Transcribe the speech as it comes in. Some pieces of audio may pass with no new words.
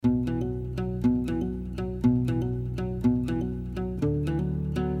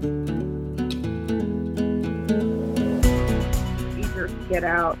get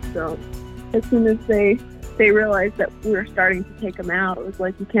out. So as soon as they realized that we were starting to take them out, it was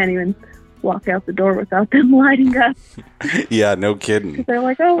like you can't even walk out the door without them lighting up. Yeah, no kidding. They're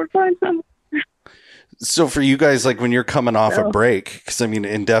like, oh, we're going somewhere. So for you guys, like when you're coming off a break, because I mean,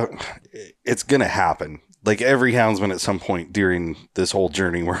 it's going to happen. Like every houndsman at some point during this whole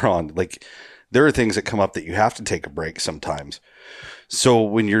journey we're on, like there are things that come up that you have to take a break sometimes. So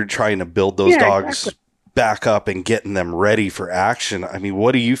when you're trying to build those dogs back up and getting them ready for action, I mean,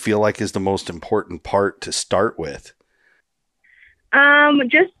 what do you feel like is the most important part to start with?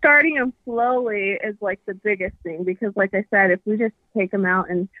 Just starting them slowly is like the biggest thing, because like I said, if we just take them out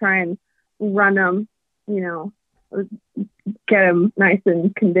and try and run them, you know, get them nice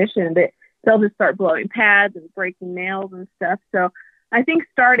and conditioned, they'll just start blowing pads and breaking nails and stuff. So I think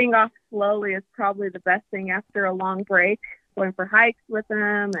starting off slowly is probably the best thing after a long break, going for hikes with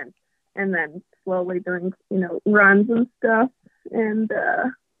them and then slowly doing, you know, runs and stuff, and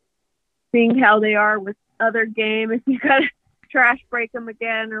seeing how they are with other game. If you gotta trash break them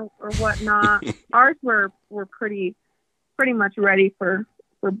again or whatnot. Ours were pretty much ready for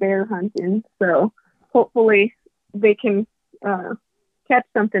bear hunting, so hopefully they can catch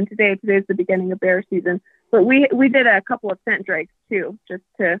something today. Today's the beginning of bear season, but we did a couple of scent drakes too, just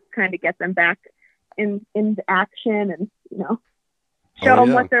to kind of get them back in action and, you know, show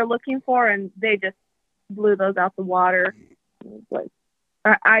them what they're looking for, and they just blew those out the water. It was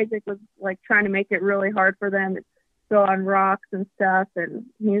like Isaac was like trying to make it really hard for them, go on rocks and stuff, and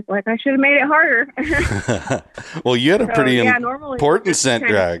he's like, I should have made it harder. Well, you had a pretty important scent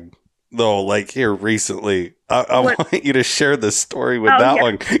drag though, like here recently. I want you to share this story with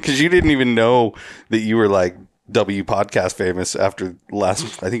one, because you didn't even know that you were like W podcast famous after I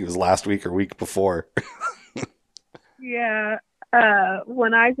think it was last week or week before. Yeah.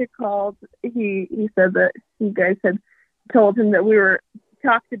 When Isaac called, he said that you guys had told him that we were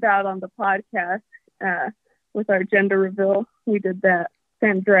talked about on the podcast with our gender reveal. We did that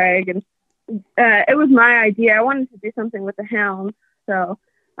scent drag, and it was my idea. I wanted to do something with the hounds, so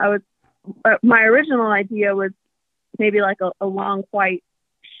my original idea was maybe like a long white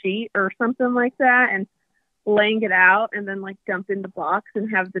sheet or something like that, and laying it out, and then like dump in the box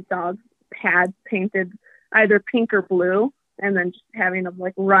and have the dog's pads painted either pink or blue, and then just having them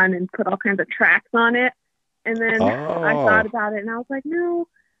like run and put all kinds of tracks on it. And then I thought about it, and I was like, no,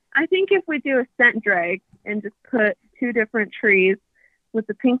 I think if we do a scent drag and just put two different trees with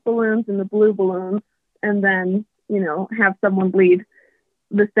the pink balloons and the blue balloons, and then, you know, have someone lead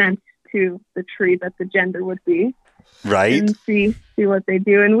the scent to the tree that the gender would be. Right. And see what they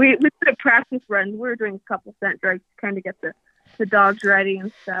do. And we did a practice run. We were doing a couple scent drags to kind of get the dogs ready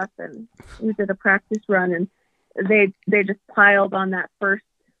and stuff. And we did a practice run, and they just piled on that first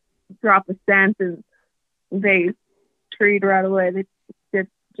drop of scent, and they treed right away. They did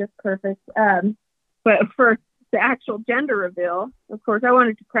just perfect. But for the actual gender reveal, of course, I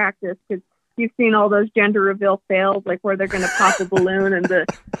wanted to practice, because you've seen all those gender reveal fails, like where they're going to pop a balloon and they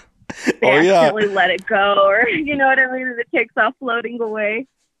accidentally let it go, or you know what I mean, and it takes off floating away.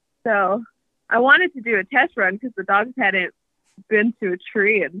 So I wanted to do a test run, because the dogs hadn't been to a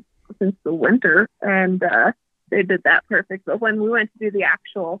tree since the winter, and they did that perfect. But when we went to do the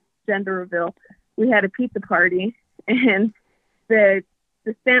actual gender reveal, we had a pizza party, and the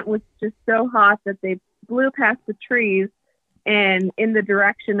scent was just so hot that they blew past the trees and in the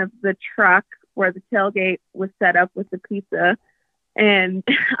direction of the truck where the tailgate was set up with the pizza. And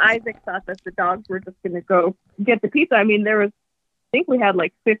Isaac thought that the dogs were just going to go get the pizza. I mean, I think we had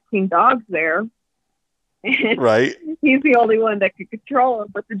like 15 dogs there. Right. He's the only one that could control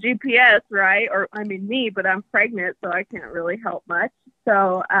them with the GPS, right? Or, I mean, me, but I'm pregnant, so I can't really help much.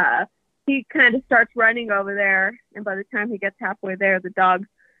 So he kind of starts running over there, and by the time he gets halfway there, the dogs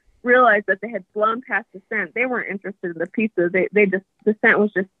realized that they had blown past the scent. They weren't interested in the pizza. The scent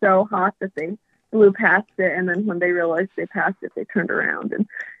was just so hot that they blew past it, and then when they realized they passed it, they turned around and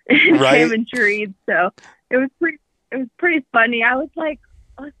came and treed. So it was pretty funny. I was like,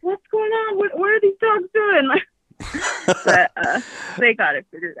 what's going on? What are these dogs doing? But they got it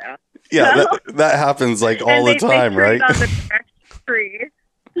figured out. Yeah, so, that happens like all the time, right? On the tree.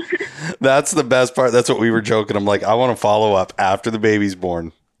 That's the best part. That's what we were joking. I'm like, I want to follow up after the baby's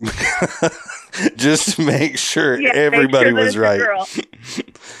born. Just to make sure everybody was right.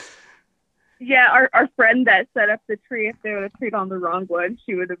 Yeah, our friend that set up the tree, if they would have treed on the wrong one,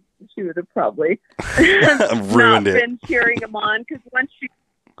 she would have probably ruined it. Been cheering them on, because once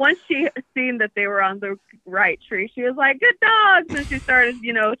she seen that they were on the right tree, she was like, "Good dogs!" And she started,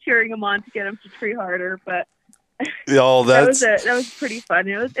 cheering them on to get them to tree harder. But that was pretty fun.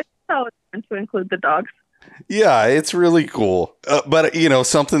 It was always fun to include the dogs. Yeah, it's really cool. But, you know,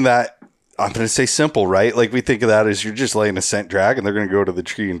 something that I'm going to say simple, right? Like we think of that as you're just laying a scent drag and they're going to go to the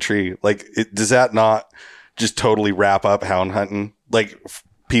tree and tree. Like, does that not just totally wrap up hound hunting? Like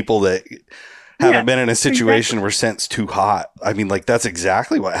people that haven't been in a situation where scent's too hot. I mean, like that's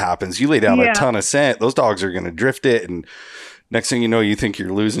exactly what happens. You lay down a ton of scent, those dogs are going to drift it. And next thing you know, you think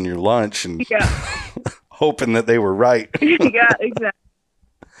you're losing your lunch and hoping that they were right. Yeah, exactly.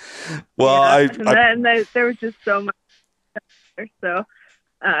 Well, there was just so much there, so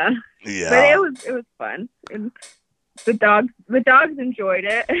but it was fun, and the dogs enjoyed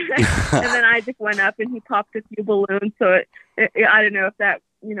it. And then Isaac went up and he popped a few balloons, so it I don't know if that,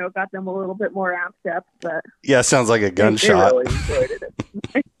 you know, got them a little bit more amped up, but yeah, sounds like a gunshot. They really enjoyed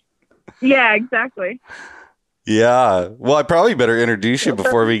it. Yeah, exactly. Yeah. Well, I probably better introduce you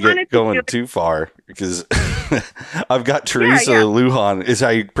before we get going too far, because I've got Teresa Lujan is how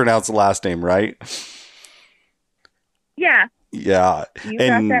you pronounce the last name, right? Yeah. Yeah. You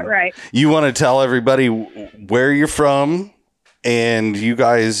got that right. You want to tell everybody where you're from, and you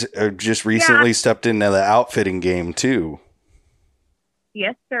guys have just recently stepped into the outfitting game too.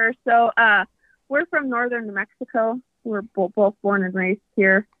 Yes, sir. So we're from northern New Mexico. We're both born and raised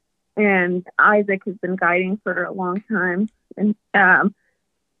here. And Isaac has been guiding for a long time. And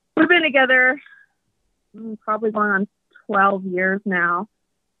we've been together probably going on 12 years now,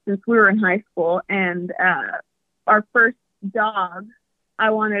 since we were in high school. And our first dog, I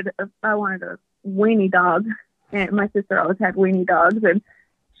wanted a weenie dog. And my sister always had weenie dogs. And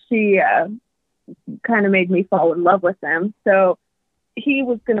she kind of made me fall in love with them. So he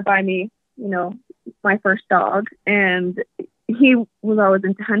was going to buy me, you know, my first dog. And he was always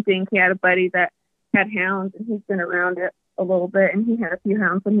into hunting. He had a buddy that had hounds, and he's been around it a little bit, and he had a few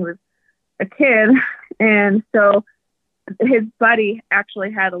hounds when he was a kid. And so his buddy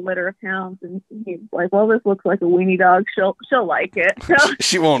actually had a litter of hounds, and he's like, well, this looks like a weenie dog. She'll like it. So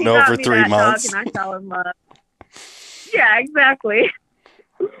she won't know for 3 months. And I fell in love. Yeah, exactly.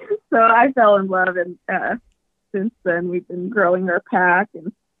 So I fell in love, and since then we've been growing our pack,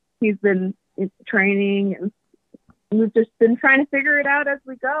 and he's been training, and we've just been trying to figure it out as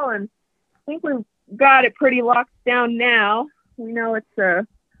we go. And I think we've got it pretty locked down now. We know it's a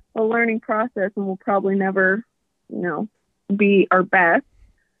learning process, and we'll probably never, you know, be our best.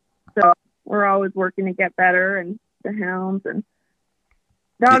 So we're always working to get better, and the hounds and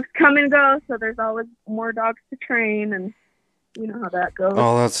dogs come and go. So there's always more dogs to train, and you know how that goes.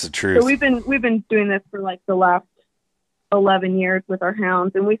 Oh, that's the truth. So we've been doing this for like the last 11 years with our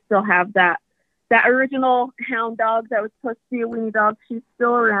hounds, and we still have that original hound dog that was supposed to be a weenie dog. She's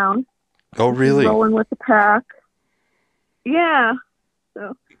still around. Oh, really? She's rolling with the pack. Yeah.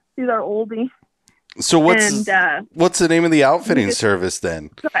 So she's our oldie. So what's the name of the outfitting service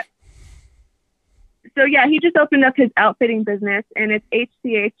then? So yeah, he just opened up his outfitting business, and it's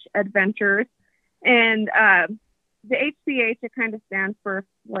HCH Adventures. And the HCH, it kind of stands for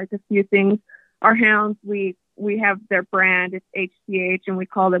like a few things. Our hounds, we have their brand, it's HCH, and we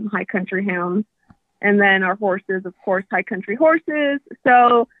call them High Country Hounds. And then our horses, of course, High Country Horses.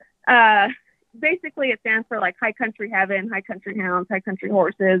 So basically it stands for like High Country Heaven, High Country Hounds, High Country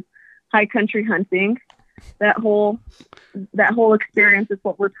Horses, High Country Hunting. That whole experience is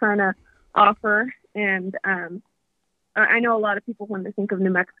what we're trying to offer. And I know a lot of people, when they think of New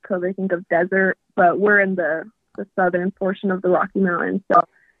Mexico, they think of desert, but we're in the southern portion of the Rocky Mountains. So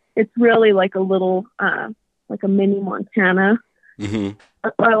it's really like a little, like a mini Montana. Mm-hmm.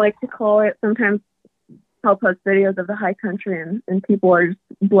 I like to call it. Sometimes I'll post videos of the high country, and people are just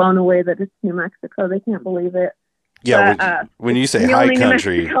blown away that it's New Mexico. They can't believe it. Yeah, but, when you say high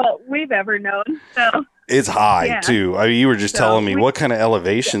country, we've ever known. So it's high too. I mean, you were just telling me, what kind of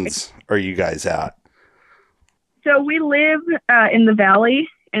elevations are you guys at? So we live in the valley,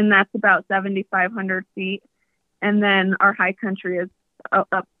 and that's about 7,500 feet. And then our high country is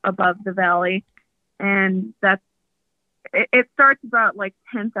up above the valley, and it starts about like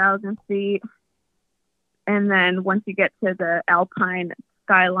 10,000 feet. And then once you get to the alpine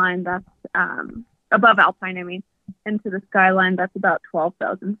skyline, that's above alpine, into the skyline, that's about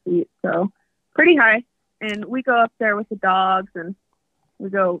 12,000 feet. So pretty high. And we go up there with the dogs, and we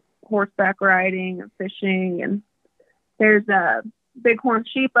go horseback riding and fishing. And there's a bighorn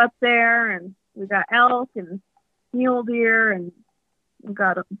sheep up there, and we got elk and mule deer, and we've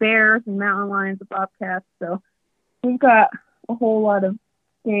got bears and mountain lions and bobcats. So we've got a whole lot of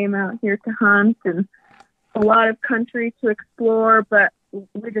game out here to hunt, and a lot of country to explore. But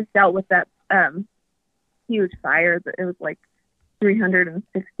we just dealt with that huge fire. It was like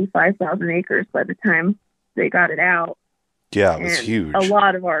 365,000 acres by the time they got it out. Yeah, it was huge. A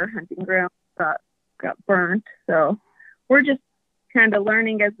lot of our hunting grounds got got burnt. So we're just kind of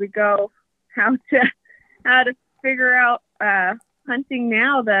learning as we go how to figure out hunting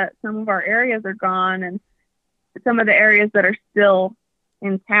now that some of our areas are gone, and some of the areas that are still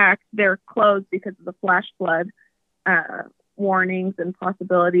intact, they're closed because of the flash flood warnings and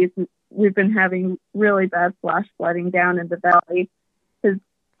possibilities. We've been having really bad flash flooding down in the valley because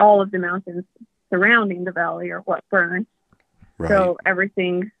all of the mountains surrounding the valley are what burns. Right. So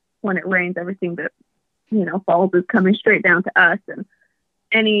everything, when it rains, everything that, falls is coming straight down to us. And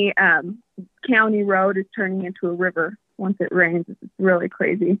any county road is turning into a river once it rains. It's really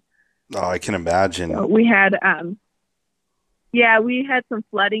crazy. Oh, I can imagine. So we had, we had some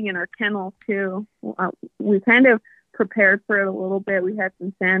flooding in our kennel too. We kind of prepared for it a little bit. We had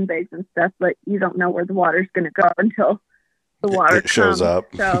some sandbags and stuff, but you don't know where the water's going to go until the water shows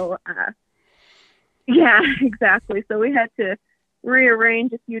up. So, yeah, exactly. So we had to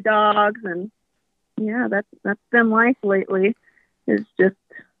rearrange a few dogs, and that's been life lately. It's just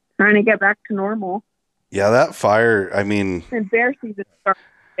trying to get back to normal. Yeah, that fire, and bear season started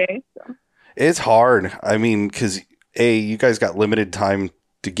today, so. It's hard. Because you guys got limited time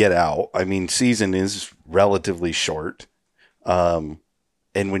to get out. Season is relatively short. And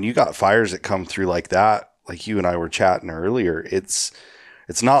when you got fires that come through like that, like you and I were chatting earlier, it's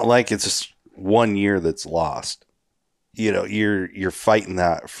not like it's just 1 year that's lost. You're fighting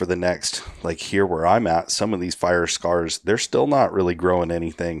that for the next, like here where I'm at, some of these fire scars, they're still not really growing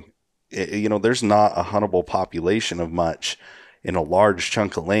anything. There's not a huntable population of much in a large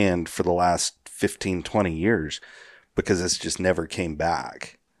chunk of land for the last 15, 20 years because it's just never came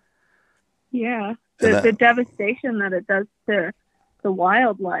back. Yeah. The devastation that it does to the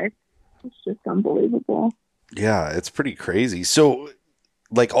wildlife is just unbelievable. Yeah, it's pretty crazy. So,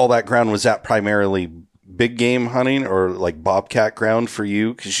 like, all that ground, was that primarily big game hunting or like bobcat ground for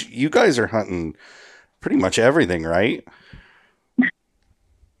you? Because you guys are hunting pretty much everything, right?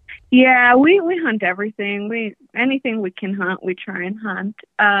 Yeah, we hunt everything. Anything we can hunt, we try and hunt.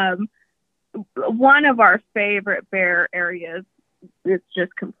 One of our favorite bear areas is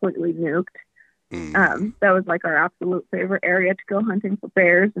just completely nuked. That was like our absolute favorite area to go hunting for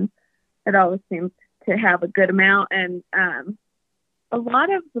bears, and it always seemed to have a good amount. And a lot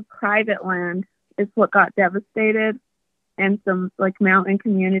of the private land is what got devastated, and some like mountain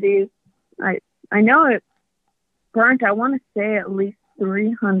communities. I know it burnt, I want to say at least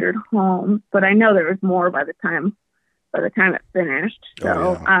 300 homes, but I know there was more by the time it finished.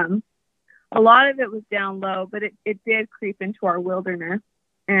 So a lot of it was down low, but it did creep into our wilderness,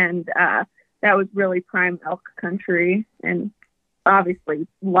 and that was really prime elk country, and obviously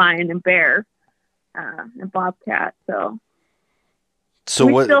lion and bear and bobcat. So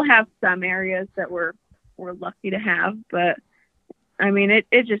we still have some areas that we're lucky to have, but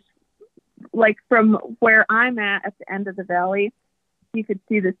it just, like, from where I'm at the end of the valley, you could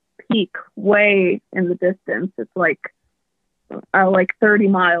see this peak way in the distance. It's like 30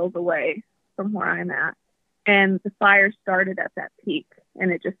 miles away from where I'm at. And the fire started at that peak,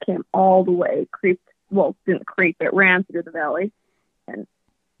 and it just came all the way, didn't creep, it ran through the valley. And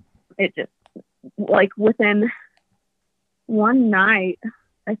it just, like, within one night,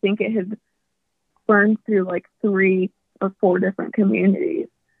 I think it had burned through like 3 or 4 different communities.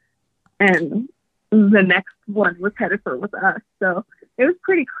 And the next one was headed for with us. So it was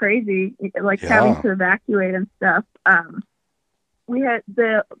pretty crazy, like having to evacuate and stuff. We had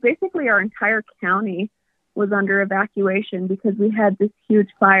basically our entire county was under evacuation because we had this huge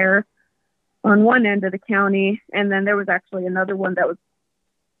fire on one end of the county. And then there was actually another one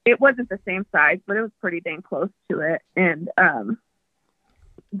it wasn't the same size, but it was pretty dang close to it. And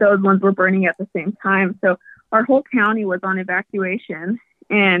those ones were burning at the same time. So our whole county was on evacuation,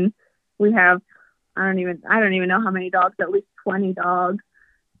 and we have, I don't even know how many dogs, at least 20 dogs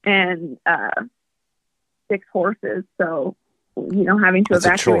and 6 horses. So, having to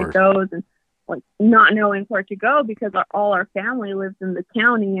evacuate those and like not knowing where to go because all our family lives in the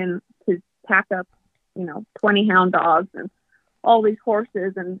county, and to pack up, 20 hound dogs and all these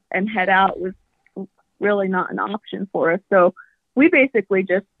horses and head out was really not an option for us. So we basically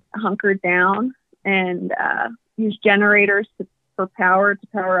just hunkered down and used generators for power to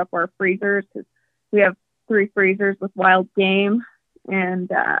power up our freezers, because we have 3 freezers with wild game, and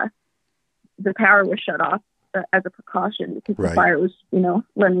the power was shut off as a precaution because the fire was,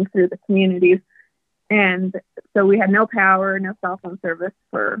 running through the communities. And so we had no power, no cell phone service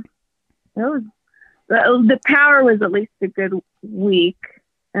the power was at least a good week.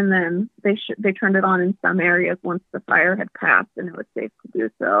 And then they turned it on in some areas once the fire had passed and it was safe to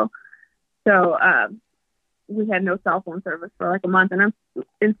do so. So we had no cell phone service for like a month. And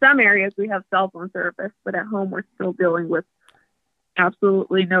in some areas we have cell phone service, but at home we're still dealing with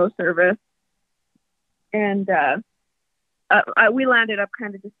absolutely no service. And we landed up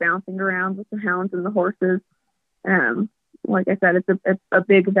kind of just bouncing around with the hounds and the horses. Like I said, it's a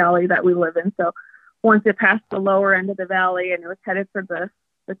big valley that we live in. So once it passed the lower end of the valley and it was headed for the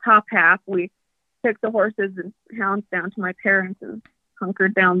top half, we took the horses and hounds down to my parents and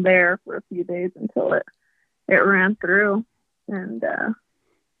hunkered down there for a few days until it ran through. And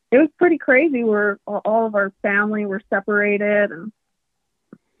it was pretty crazy. All of our family were separated, and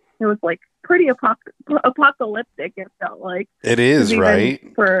it was like pretty apocalyptic. It felt like it is,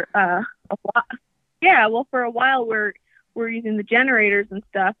 right? For a while. Yeah, well, for a while we're using the generators and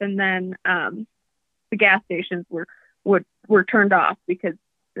stuff, and then the gas stations were turned off because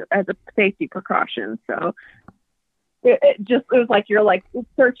as a safety precaution. So it was like you're like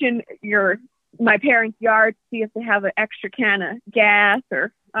searching my parents' yard to see if they have an extra can of gas,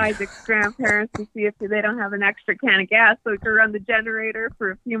 or Isaac's grandparents to see if they don't have an extra can of gas, so we could run the generator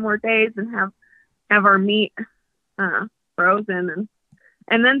for a few more days and have our meat frozen.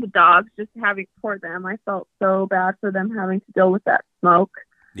 And then the dogs, just having for them, I felt so bad for them having to deal with that smoke.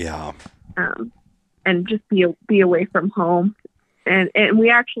 Yeah. And just be away from home. And we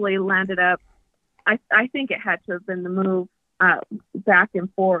actually landed up, I think it had to have been the move back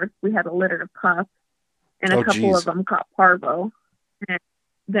and forth. We had a litter of pups, and a couple of them caught parvo. And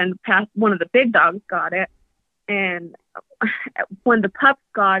then one of the big dogs got it. And when the pups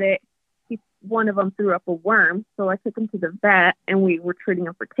got it, one of them threw up a worm. So I took him to the vet, and we were treating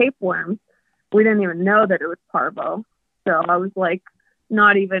him for tapeworms. We didn't even know that it was parvo. So I was like,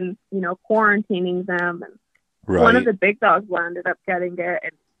 not even, quarantining them. And right. One of the big dogs ended up getting it,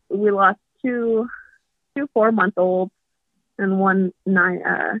 and we lost two 4-month-olds and one 9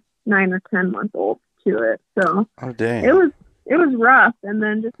 or 10-month-old to it. So oh, dang. It was rough. And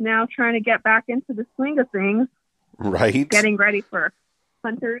then just now trying to get back into the swing of things. Right. Getting ready for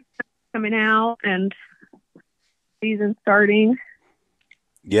hunters coming out and season starting.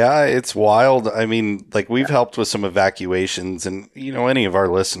 Yeah, it's wild. I mean, like, we've helped with some evacuations, and any of our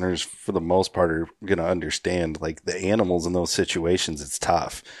listeners for the most part are going to understand, like, the animals in those situations, it's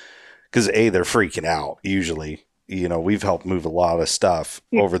tough because they're freaking out usually. We've helped move a lot of stuff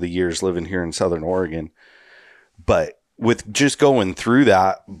over the years living here in Southern Oregon, but with just going through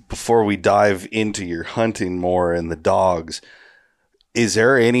that, before we dive into your hunting more and the dogs, is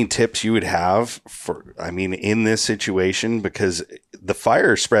there any tips you would have in this situation? Because the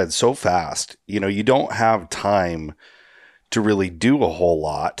fire spreads so fast, you don't have time to really do a whole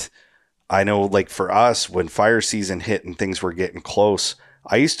lot. I know, like, for us, when fire season hit and things were getting close,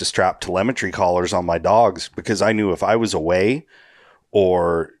 I used to strap telemetry collars on my dogs because I knew if I was away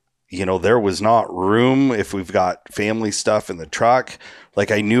or, there was not room, if we've got family stuff in the truck,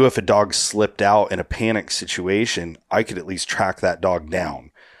 like, I knew if a dog slipped out in a panic situation, I could at least track that dog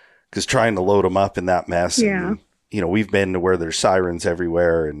down, because trying to load them up in that mess. Yeah. And, we've been to where there's sirens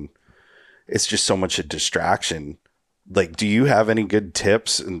everywhere, and it's just so much a distraction. Like, do you have any good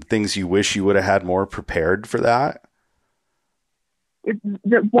tips and things you wish you would have had more prepared for that?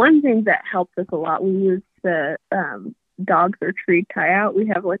 The one thing that helped us a lot, we used the dogs or tree tie out. We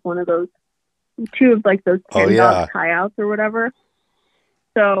have like one of those, 2 of like those 10 dog tie outs or whatever.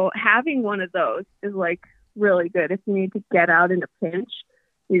 So having one of those is like really good. If you need to get out in a pinch,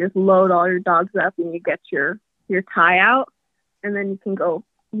 you just load all your dogs up and you get your tie out, and then you can go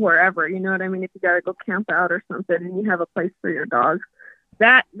wherever, you know what I mean? If you got to go camp out or something and you have a place for your dogs,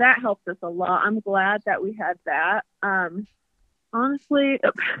 that helped us a lot. I'm glad that we had that. Honestly,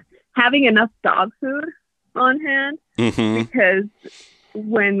 having enough dog food on hand, because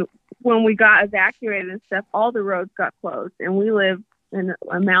when we got evacuated and stuff, all the roads got closed, and we live in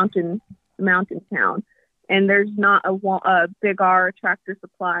a mountain town, and there's not a Big R Tractor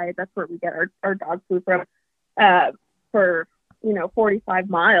Supply. That's where we get our dog food from, for 45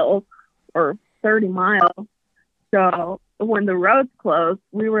 miles or 30 miles. So when the roads closed,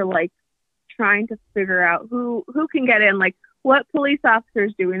 we were like trying to figure out who can get in, like, what police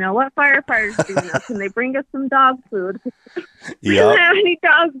officers do we know? What firefighters do we know? Can they bring us some dog food? We don't have any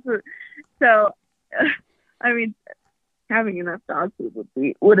dog food. So, I mean, having enough dog food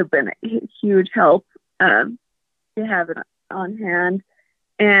would have been a huge help to have it on hand.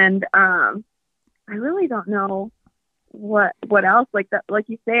 And I really don't know what else, like that. Like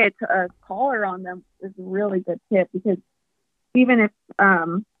you say, a collar on them is a really good tip, because even if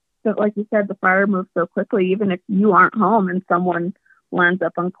so, like you said, the fire moves so quickly. Even if you aren't home and someone lands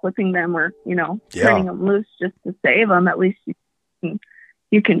up unclipping them or, turning them loose just to save them, at least you can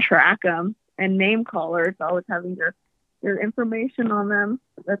you can track them. And name callers, always having your information on them.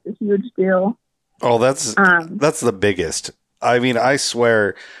 That's a huge deal. Oh, that's the biggest. I mean, I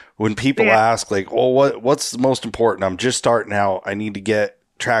swear when people ask like, oh, what's the most important? I'm just starting out. I need to get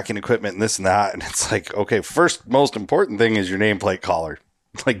tracking equipment and this and that. And it's like, okay, first most important thing is your nameplate collar.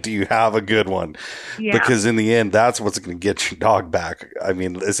 Like, do you have a good one? Yeah. Because in the end, that's what's going to get your dog back. I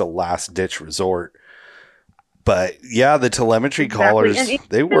mean, it's a last ditch resort. But yeah, the telemetry collars,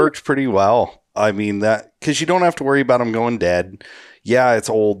 they worked pretty well. I mean, that because you don't have to worry about them going dead. Yeah, it's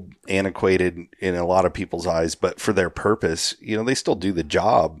old, antiquated in a lot of people's eyes, but for their purpose, they still do the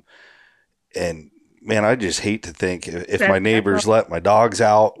job. And man, I just hate to think if my neighbors let my dogs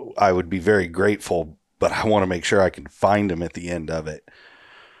out, I would be very grateful, but I want to make sure I can find them at the end of it.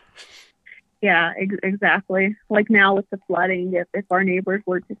 Yeah, exactly. Like now with the flooding, if our neighbors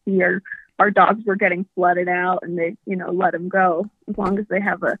were to see our dogs were getting flooded out and they, let them go, as long as they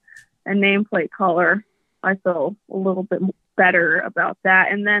have a nameplate collar, I feel a little bit better about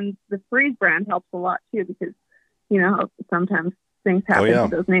that. And then the Freeze brand helps a lot too, because, sometimes things happen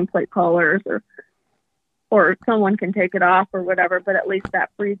to those nameplate collars or someone can take it off or whatever, but at least that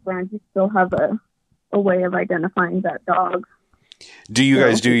Freeze brand, you still have a way of identifying that dog. Do you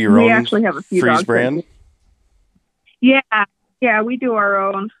guys do your own? We actually have a few Freeze brand? Yeah, we do our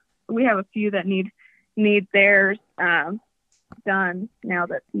own. We have a few that need theirs done now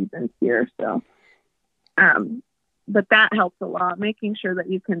that season's here. So, but that helps a lot, making sure that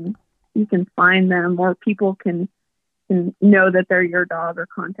you can find them, or people can know that they're your dog or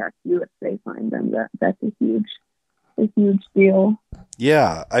contact you if they find them. That's a huge deal.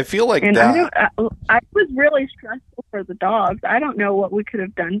 Yeah, I feel like and that. I was really stressful for the dogs. I don't know what we could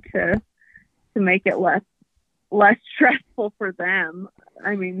have done to make it less stressful for them.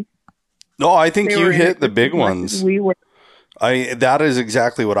 I mean, no, I think you hit the big ones. We were. That is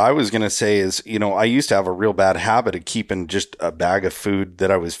exactly what I was going to say is, I used to have a real bad habit of keeping just a bag of food that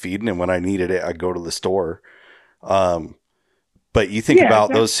I was feeding, and when I needed it, I'd go to the store. But you think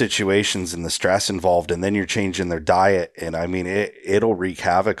about those situations and the stress involved, and then you're changing their diet, and I mean, it'll wreak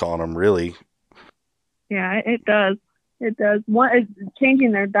havoc on them, really. Yeah, it does. It does. What is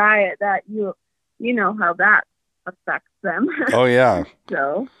changing their diet? That you know how that affects them. Oh yeah.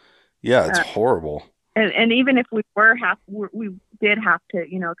 So. Yeah, it's horrible. And even if we did have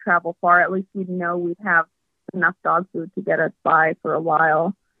to, travel far, at least we'd know we'd have enough dog food to get us by for a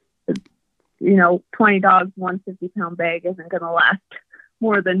while. 20 dogs, 150-pound bag isn't going to last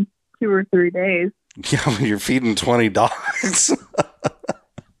more than 2 or 3 days. Yeah, when you're feeding 20 dogs.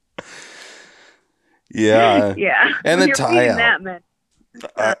 Yeah. Yeah. And when the tie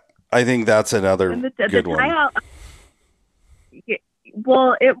out. I think that's another good one. Tie-out,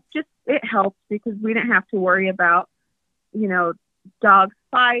 well, it helps because we didn't have to worry about, dogs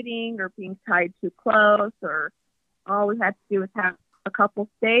fighting or being tied too close, or all we had to do was have a couple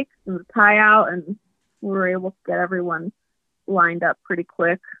stakes and the tie out, and we were able to get everyone lined up pretty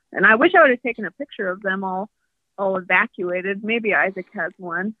quick. And I wish I would have taken a picture of them all evacuated. Maybe Isaac has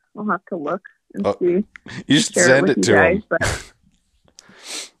one. I'll have to look and see. You should send it to him. But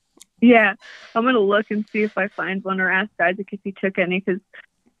yeah, I'm going to look and see if I find one, or ask Isaac if he took any, because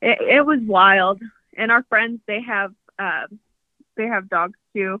it was wild. And our friends, they have dogs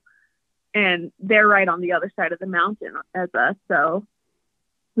too, and they're right on the other side of the mountain as us. So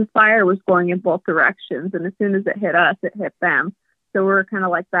the fire was going in both directions, and as soon as it hit us, it hit them. So we were kind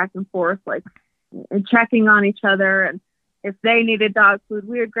of like back and forth, like checking on each other. And if they needed dog food,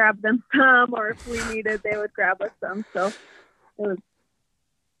 we would grab them some, or if we needed, they would grab us some. So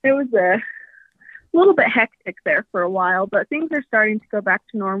it was a little bit hectic there for a while, but things are starting to go back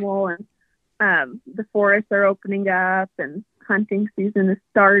to normal, and the forests are opening up, and hunting season is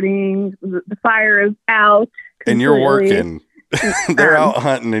starting. The fire is out completely. And you're working. They're out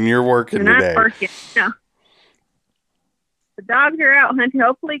hunting, and you're working today. Not working. No. The dogs are out hunting,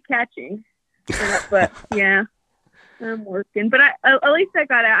 hopefully catching. But yeah, I'm working. But at least I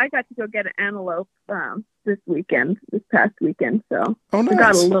got to go get an antelope this past weekend. So nice. I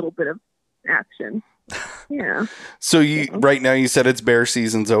got a little bit of action. Yeah. So right now you said it's bear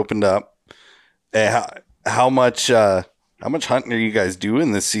season's opened up. How much hunting are you guys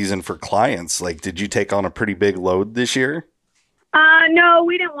doing this season for clients? Like, did you take on a pretty big load this year? No,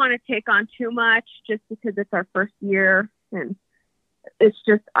 we didn't want to take on too much, just because it's our first year, and it's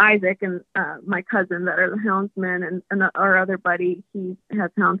just Isaac and my cousin that are the houndsmen, and our other buddy, he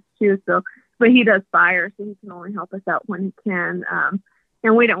has hounds too. So, but he does fire, so he can only help us out when he can.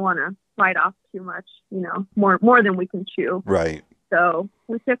 And we didn't want to bite off too much, more than we can chew. Right. So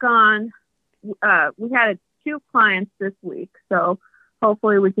we took on. We had 2 clients this week, so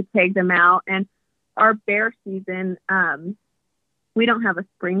hopefully we could take them out. And our bear season, we don't have a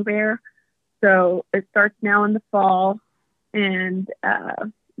spring bear, so it starts now in the fall, and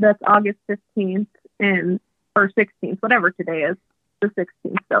that's August 15th or 16th, whatever today is, the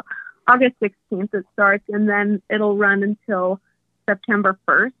 16th. So August 16th it starts, and then it'll run until September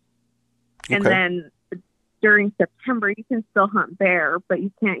 1st. Okay. And then during September, you can still hunt bear, but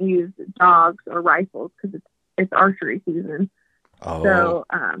you can't use dogs or rifles because it's archery season. Oh. So,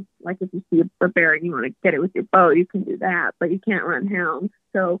 like if you see a bear and you want to get it with your bow, you can do that, but you can't run hounds.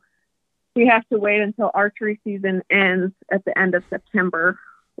 So we have to wait until archery season ends at the end of September,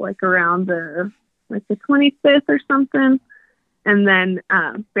 like around the 25th or something. And then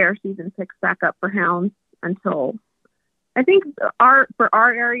bear season picks back up for hounds until, I think for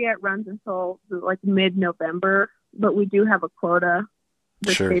our area, it runs until like mid-November, but we do have a quota.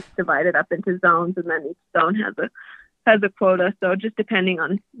 The state's divided up into zones, and then each zone has a quota. So just depending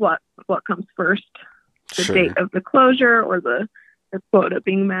on what comes first, the date of the closure or the quota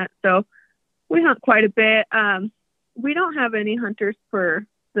being met. So we hunt quite a bit. We don't have any hunters for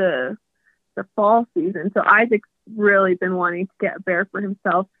the fall season. So Isaac's really been wanting to get a bear for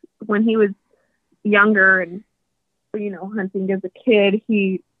himself. When he was younger and, hunting as a kid,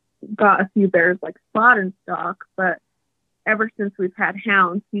 he got a few bears like Spot and Stock, but ever since we've had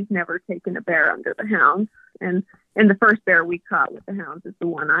hounds, he's never taken a bear under the hounds. And the first bear we caught with the hounds is the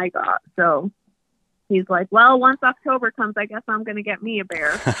one I got. So he's like, well, once October comes, I guess I'm going to get me a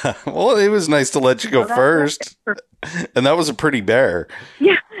bear. Well, it was nice to let you go first. And that was a pretty bear.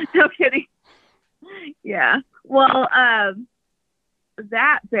 Yeah, no kidding. Yeah. Well,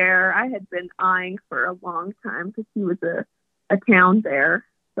 that bear I had been eyeing for a long time because he was a town bear.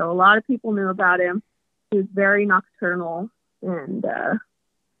 So a lot of people knew about him. He was very nocturnal, and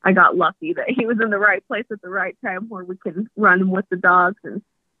I got lucky that he was in the right place at the right time where we can run him with the dogs and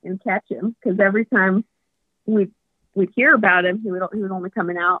catch him. Because every time we'd hear about him, he was only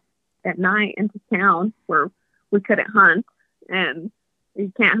coming out at night into town where we couldn't hunt, and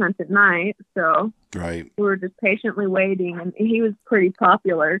you can't hunt at night. So we were just patiently waiting, and he was pretty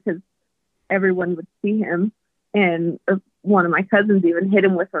popular because everyone would see him. And one of my cousins even hit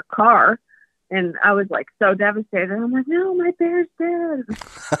him with her car. And I was like so devastated. I'm like, no, my bear's dead.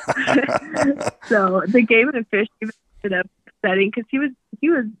 So the Game and Fish even ended up setting, because he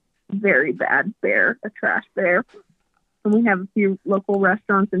was very bad bear, a trash bear. And we have a few local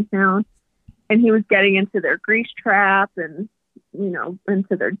restaurants in town, and he was getting into their grease trap and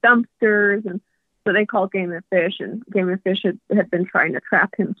into their dumpsters, and so they called Game and Fish, and Game and Fish had been trying to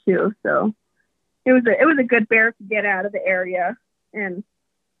trap him too. So it was a good bear to get out of the area. And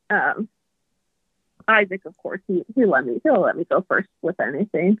Isaac, of course, he'll let me go first with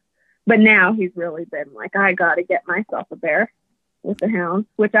anything. But now he's really been like, I got to get myself a bear with the hounds,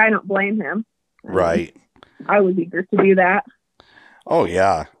 which I don't blame him. Right. I was eager to do that. Oh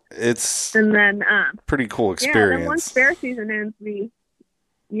yeah, it's and then pretty cool experience. Yeah, then once bear season ends,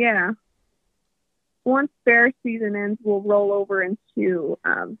 once bear season ends, we'll roll over into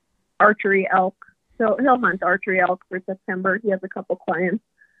archery elk. So he'll hunt archery elk for September. He has a couple clients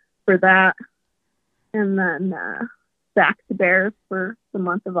for that. And then stacked bears for the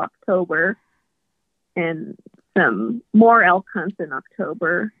month of October, and some more elk hunts in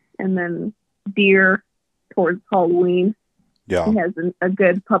October, and then deer towards Halloween. Yeah. He has a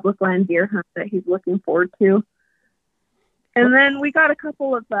good public land deer hunt that he's looking forward to. And then we got a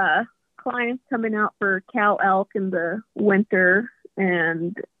couple of clients coming out for cow elk in the winter,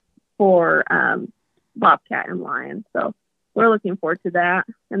 and for bobcat and lion. So we're looking forward to that.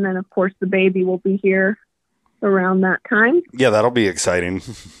 And then, of course, the baby will be here around that time. Yeah, that'll be exciting.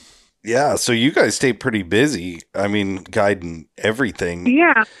 Yeah, so you guys stay pretty busy. I mean, guiding everything.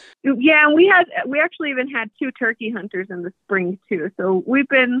 Yeah. Yeah, and we actually even had 2 turkey hunters in the spring too. So we've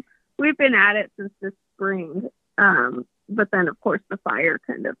been at it since this spring. But then, of course, the fire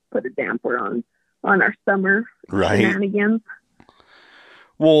kind of put a damper on our summer shenanigans.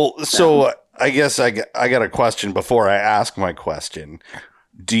 Well, so I guess I got a question before I ask my question.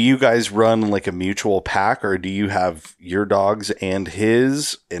 Do you guys run like a mutual pack, or do you have your dogs and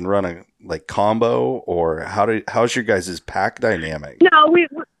his and run a like combo, or how's your guys' pack dynamic? No,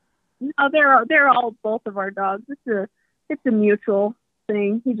 they're all both of our dogs. It's a mutual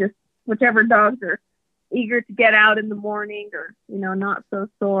thing. Whichever dogs are eager to get out in the morning, or not so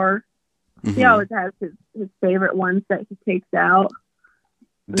sore. Mm-hmm. He always has his favorite ones that he takes out.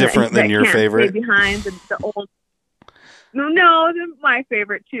 Different than your favorite? Stay behind the old. No, they're my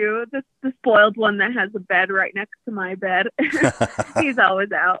favorite too. The spoiled one that has a bed right next to my bed. He's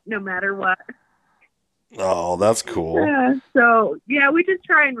always out, no matter what. Oh, that's cool. Yeah. So yeah, we just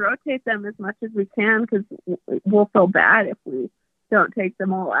try and rotate them as much as we can because we'll feel bad if we don't take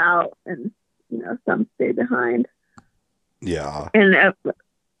them all out and some stay behind. Yeah. And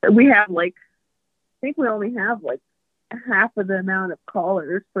we have I think we only have half of the amount of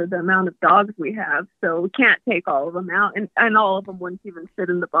collars for the amount of dogs we have, so we can't take all of them out, and all of them wouldn't even fit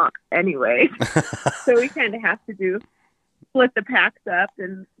in the box anyway. So we kind of have to split the packs up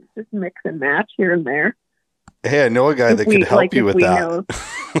and just mix and match here and there. Hey, I know a guy that could help you with that.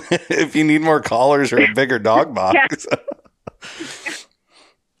 If you need more collars or a bigger dog box.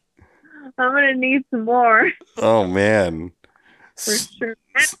 I'm going to need some more. Oh, man. For sure.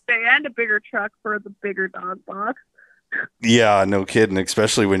 And a bigger truck for the bigger dog box. Yeah, no kidding.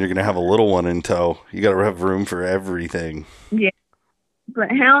 Especially when you're going to have a little one in tow. You got to have room for everything. Yeah.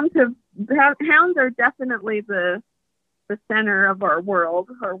 But hounds are definitely the center of our world.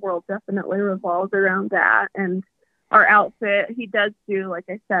 Our world definitely revolves around that. And our outfit, he does do, like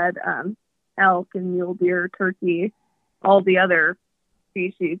I said, elk and mule deer, turkey, all the other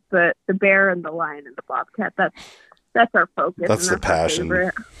species, but the bear and the lion and the bobcat, that's our focus. That's the passion.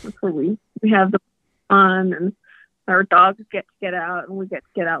 That's where we have the fun, and our dogs get to get out, and we get to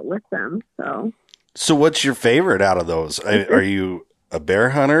get out with them. So what's your favorite out of those? Are you a bear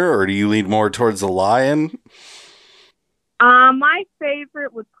hunter, or do you lean more towards the lion? My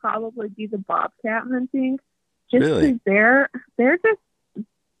favorite would probably be the bobcat hunting. Just really? They're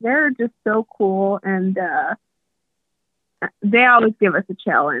just so cool, and they always give us a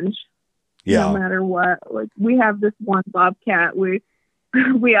challenge. Yeah. No matter what. Like, we have this one bobcat. We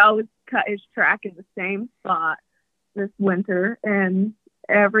always cut his track in the same spot this winter, and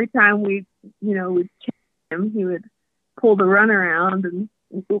every time we'd check him, he would pull the runaround. And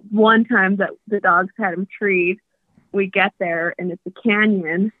one time that the dogs had him treed, we get there and it's a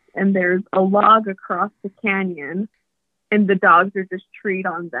canyon, and there's a log across the canyon, and the dogs are just treed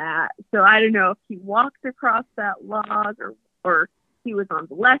on that. So I don't know if he walked across that log or he was on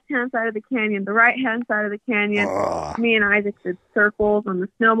the left-hand side of the canyon, the right-hand side of the canyon. Me and Isaac did circles on the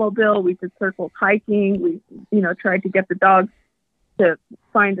snowmobile. We did circles hiking. We, tried to get the dogs to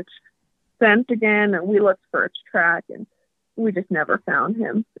find a scent again, and we looked for a track, and we just never found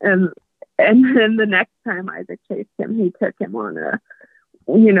him. And then the next time Isaac chased him, he took him on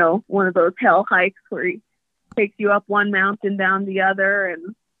one of those hell hikes where he takes you up one mountain, down the other,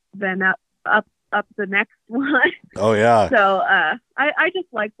 and then up the next one. Oh yeah. So I just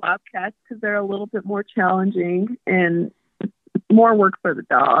like bobcats because they're a little bit more challenging and more work for the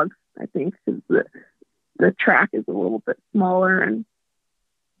dogs, I think, because the track is a little bit smaller, and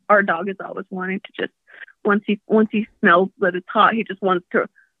our dog is always wanting to just once he smells that it's hot, he just wants to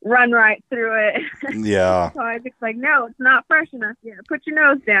run right through it. Yeah. So Isaac's like, no, it's not fresh enough yet. Put your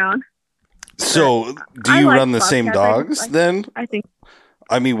nose down. So do you run the same dogs then? I think.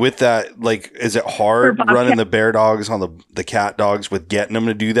 I mean, with that, like, is it hard running the bear dogs on the cat dogs with getting them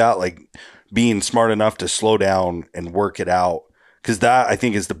to do that? Like, being smart enough to slow down and work it out? Because that, I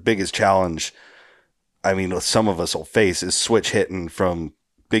think, is the biggest challenge. I mean, some of us will face is switch hitting from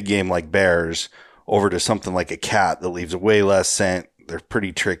big game like bears over to something like a cat that leaves way less scent. They're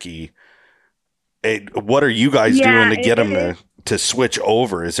pretty tricky. What are you guys doing to get them to switch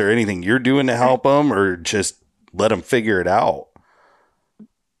over? Is there anything you're doing to help them, or just let them figure it out?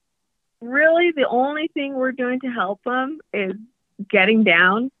 Really, the only thing we're doing to help them is getting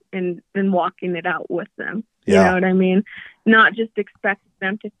down and walking it out with them. You know what I mean? Not just expecting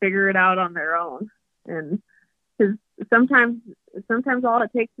them to figure it out on their own. And because sometimes all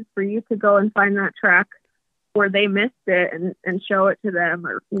it takes is for you to go and find that track where they missed it and show it to them,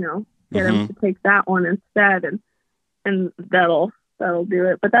 or get them to take that one instead, and that'll do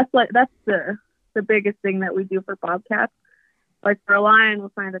it. But that's the biggest thing that we do for bobcats. Like, for a lion, we'll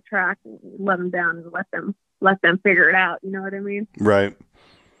find a track and let them down and let them figure it out. You know what I mean? Right.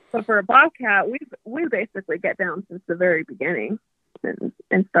 But for a bobcat, we basically get down since the very beginning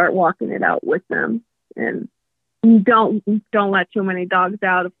and start walking it out with them. And don't let too many dogs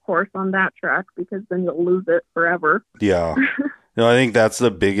out, of course, on that track, because then you'll lose it forever. Yeah. No, I think that's the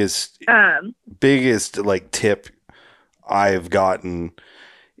biggest like tip I've gotten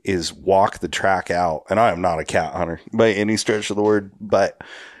is walk the track out. And I am not a cat hunter by any stretch of the word, but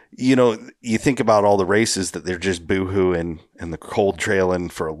you think about all the races that they're just boohooing and the cold trailing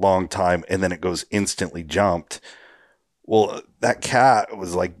for a long time, and then it goes instantly jumped. Well, that cat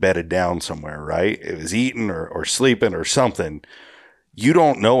was like bedded down somewhere, right? It was eating or sleeping or something. You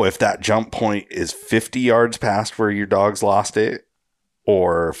don't know if that jump point is 50 yards past where your dog's lost it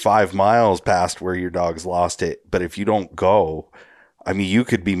or 5 miles past where your dog's lost it. But if you don't go, I mean, you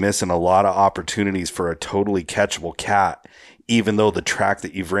could be missing a lot of opportunities for a totally catchable cat, even though the track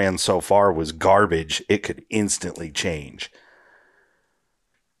that you've ran so far was garbage. It could instantly change.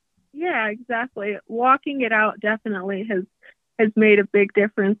 Yeah, exactly. Walking it out definitely has made a big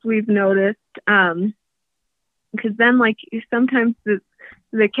difference. We've noticed because then like sometimes the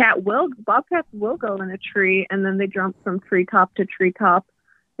bobcats will go in a tree and then they jump from treetop to treetop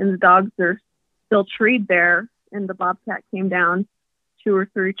and the dogs are still treed there and the bobcat came down 2 or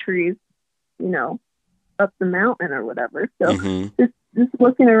 3 trees, you know, up the mountain or whatever. So Mm-hmm. just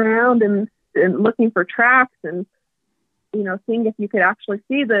looking around and looking for tracks and seeing if you could actually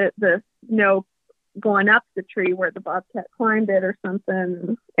see the snow going up the tree where the bobcat climbed it or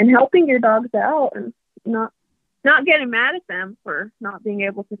something, and helping your dogs out and not getting mad at them for not being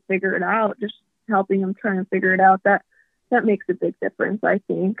able to figure it out, just helping them trying to figure it out. That makes a big difference, I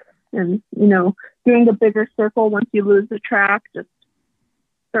think. And doing a bigger circle once you lose the track, just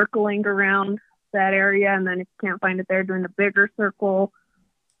circling around that area, and then if you can't find it there, doing a bigger circle.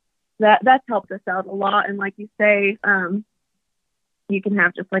 That's helped us out a lot. And like you say, you can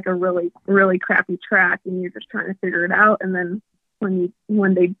have just like a really, really crappy track and you're just trying to figure it out. And then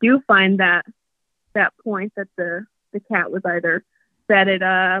when they do find that point that the cat was either set it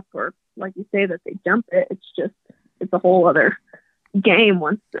up or like you say that they jump it, it's a whole other game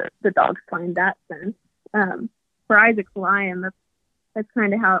once the dogs find that sense. For Isaac's lion, that's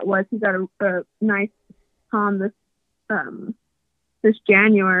kind of how it was. He got a nice tom this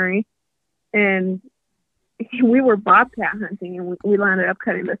January, and we were bobcat hunting, and we landed up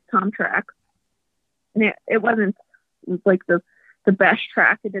cutting this tom track. And it wasn't like the best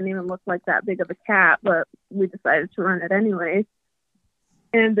track. It didn't even look like that big of a cat, but we decided to run it anyways.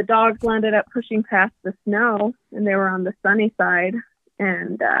 And the dogs landed up pushing past the snow, and they were on the sunny side.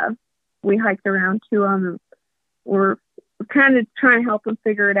 And we hiked around to them. We're kind of trying to help them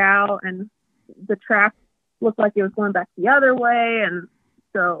figure it out, and the track looked like it was going back the other way. And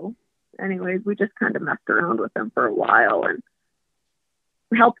so anyways, we just kind of messed around with them for a while and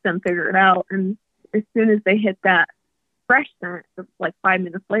helped them figure it out. And as soon as they hit that fresh scent, like 5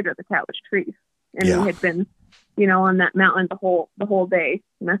 minutes later, the cat was treed. And Yeah. we had been, on that mountain the whole day,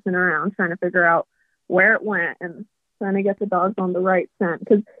 messing around, trying to figure out where it went and trying to get the dogs on the right scent.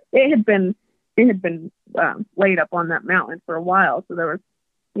 Because it had been laid up on that mountain for a while. So there was,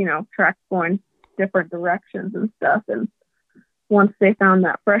 tracks going different directions and stuff. And once they found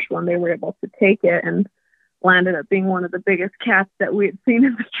that fresh one, they were able to take it and landed up being one of the biggest cats that we had seen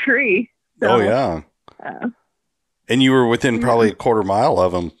in the tree. So, Oh yeah. And you were within probably a quarter mile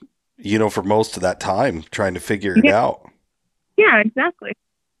of them, for most of that time trying to figure it out. Yeah, exactly.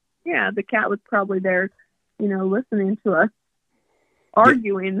 Yeah, the cat was probably there, listening to us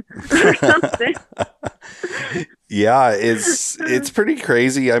arguing or something. Yeah, it's pretty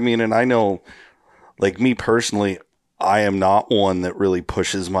crazy. I mean, and I know, like me personally, I am not one that really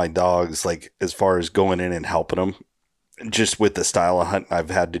pushes my dogs, like as far as going in and helping them. Just with the style of hunting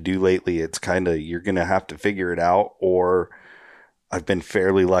I've had to do lately, it's kind of, you're going to have to figure it out, or I've been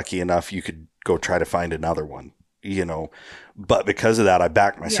fairly lucky enough you could go try to find another one, But because of that, I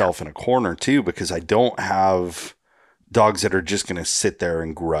backed myself in a corner too, because I don't have dogs that are just going to sit there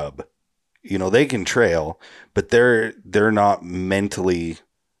and grub. They can trail, but they're not mentally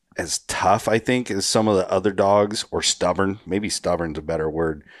as tough, I think, as some of the other dogs, or stubborn. Maybe stubborn's a better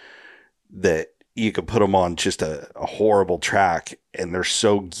word, that you could put them on just a horrible track and they're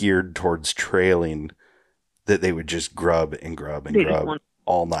so geared towards trailing that they would just grub and grub and grub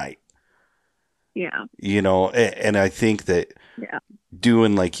all night. Yeah. And I think that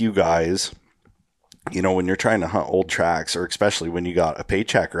doing like you guys, when you're trying to hunt old tracks, or especially when you got a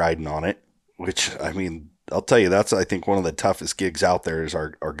paycheck riding on it, which, I mean, I'll tell you, that's, I think, one of the toughest gigs out there is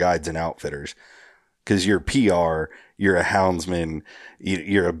our guides and outfitters. Because you're PR, you're a houndsman,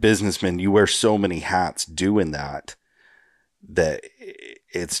 you're a businessman. You wear so many hats doing that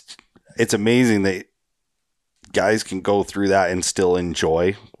it's amazing that guys can go through that and still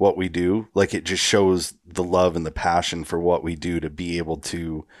enjoy what we do. Like, it just shows the love and the passion for what we do to be able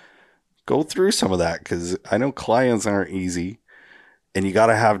to go through some of that. Because I know clients aren't easy, and you got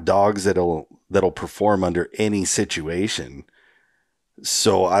to have dogs that'll perform under any situation.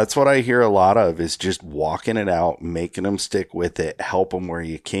 So that's what I hear a lot of, is just walking it out, making them stick with it, help them where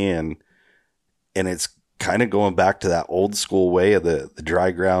you can. And it's kind of going back to that old school way of the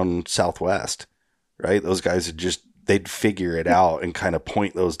dry ground Southwest, right? Those guys they'd figure it out and kind of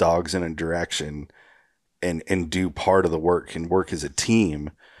point those dogs in a direction and do part of the work and work as a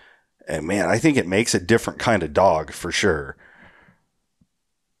team. And man, I think it makes a different kind of dog for sure.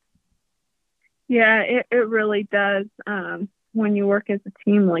 Yeah, it really does. when you work as a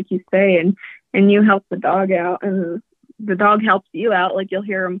team, like you say, and you help the dog out, and the dog helps you out. Like you'll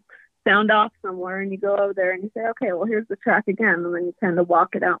hear him sound off somewhere, and you go over there and you say, okay, well, here's the track again, and then you kind of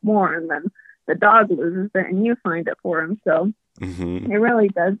walk it out more, and then the dog loses it, and you find it for him. So it really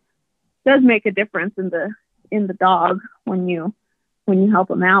does make a difference in the dog when you help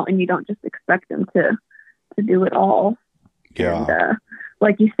him out, and you don't just expect him to do it all. Yeah. And,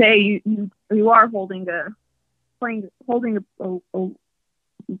 like you say, you are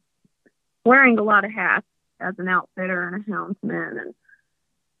wearing a lot of hats as an outfitter and a houndsman and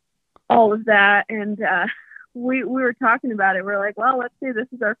all of that. And we were talking about it. We're like, well, let's see, this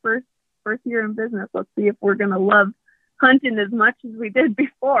is our first year in business. Let's see if we're going to love hunting as much as we did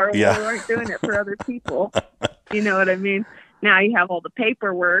before. Yeah. We weren't doing it for other people. You know what I mean? Now you have all the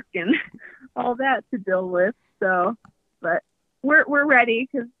paperwork and all that to deal with. So, but we're ready,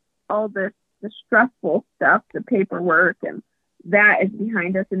 because all the stressful stuff, the paperwork, and that is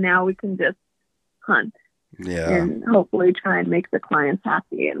behind us, and now we can just hunt. Yeah. And hopefully try and make the clients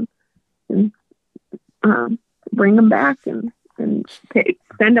happy and bring them back and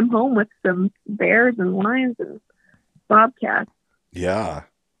send them home with some bears and lions and bobcats. Yeah.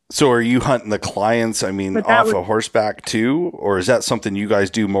 So are you hunting the clients, off of horseback too? Or is that something you guys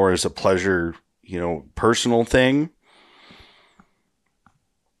do more as a pleasure, personal thing?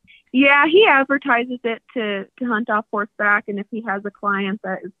 Yeah, he advertises it to hunt off horseback. And if he has a client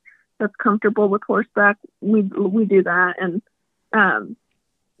that's comfortable with horseback, we do that. And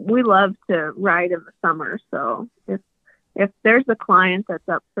we love to ride in the summer. So if there's a client that's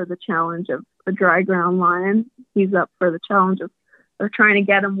up for the challenge of a dry ground lion, he's up for the challenge of trying to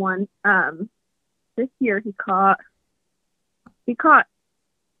get him one. This year he caught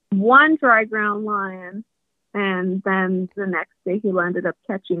one dry ground lion, and then the next day he ended up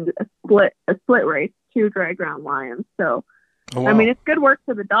catching a split race, 2 dry ground lions. So, oh, wow. It's good work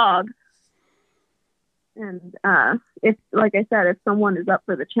for the dog. And if, like I said, if someone is up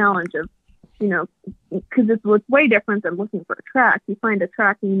for the challenge of, because it's way different than looking for a track. You find a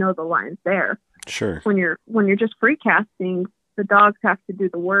track and the lion's there. Sure. When you're just free casting, the dogs have to do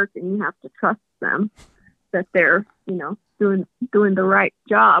the work, and you have to trust them that they're, doing the right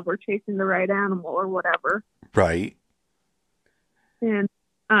job or chasing the right animal or whatever. Right. And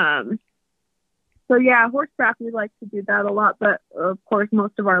so yeah, horseback, we like to do that a lot, but of course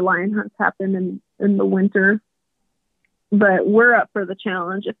most of our lion hunts happen in the winter. But we're up for the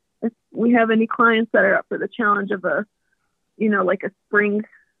challenge. If we have any clients that are up for the challenge of a spring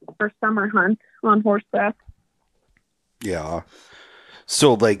or summer hunt on horseback. Yeah.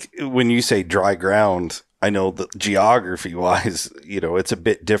 So when you say dry ground, I know that geography wise, it's a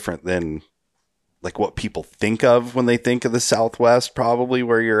bit different than what people think of when they think of the Southwest, probably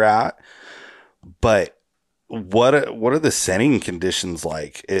where you're at. But what are the setting conditions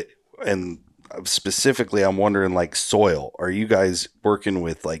like? And specifically, I'm wondering soil. Are you guys working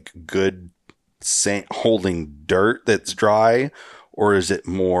with good holding dirt that's dry, or is it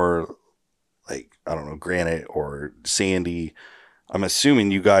more I don't know, granite or sandy? I'm assuming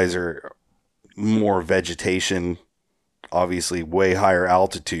you guys are more vegetation, obviously way higher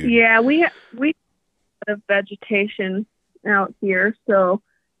altitude. Yeah, we have vegetation out here, so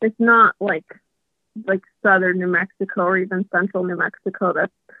it's not like southern New Mexico or even central New Mexico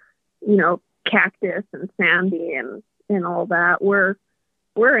that's cactus and sandy and all that. We're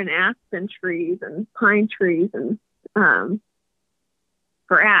in aspen trees and pine trees and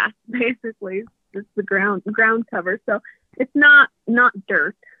grass, basically. It's the ground cover, so it's not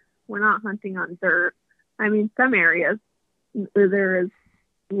dirt. We're not hunting on dirt. Some areas there is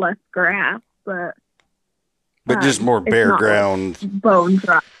less grass, but just more bare ground, bone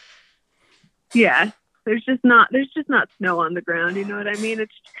dry. Yeah, there's just not snow on the ground. You know what I mean?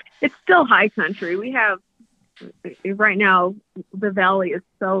 It's still high country. We have right now the valley is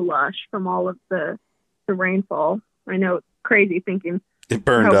so lush from all of the rainfall. I know it's crazy thinking it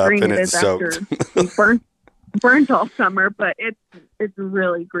burned up and it's soaked. Burnt all summer, but it's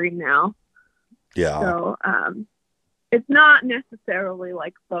really green now. Yeah. So it's not necessarily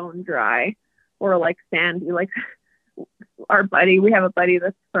bone dry or sandy. We have a buddy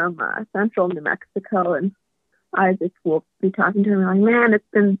that's from central New Mexico, and Isaac will be talking to him man, it's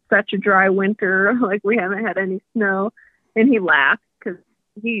been such a dry winter. We haven't had any snow, and he laughs because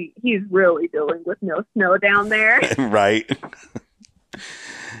he's really dealing with no snow down there. Right.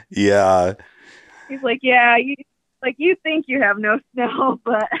 Yeah. He's like, yeah, you think you have no snow,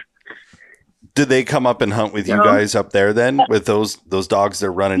 but. Did they come up and hunt with you guys up there then, with those dogs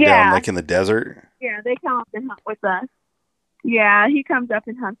they're running down in the desert? Yeah, they come up and hunt with us. Yeah, he comes up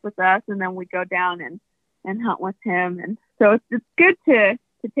and hunts with us, and then we go down and hunt with him. And So it's good to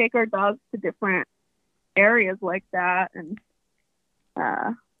take our dogs to different areas like that. And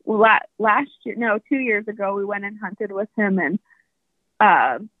last year, no, 2 years ago, we went and hunted with him, and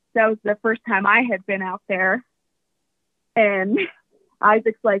that was the first time I had been out there. And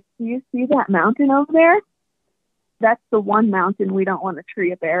Isaac's like, "Do you see that mountain over there? That's the one mountain we don't want to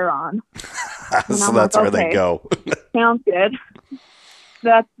tree a bear on." So that's like, where they go. Sounds good.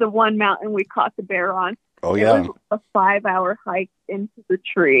 That's the one mountain we caught the bear on. Oh, yeah. It was a 5-hour hike into the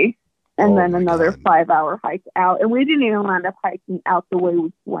tree, and then another 5-hour hike out. And we didn't even end up hiking out the way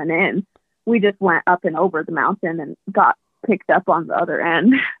we went in. We just went up and over the mountain and got picked up on the other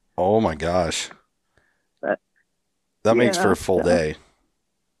end. Oh, my gosh. But, that makes for a full day.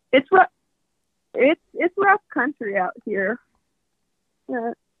 It's rough. It's rough country out here.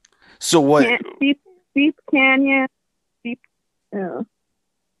 So what? Steep canyons, steep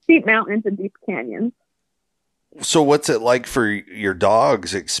mountains, and deep canyons. So what's it like for your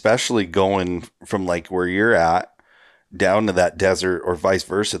dogs, especially going from like where you're at down to that desert or vice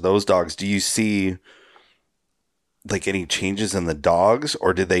versa? Those dogs, do you see like any changes in the dogs,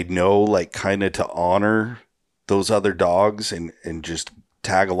 or do they know like kind of to honor those other dogs and just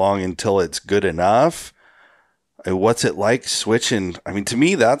tag along until it's good enough? What's it like switching? I mean, to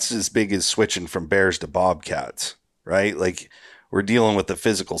me, that's as big as switching from bears to bobcats, right? Like we're dealing with the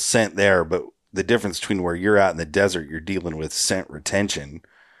physical scent there, but the difference between where you're at in the desert, you're dealing with scent retention,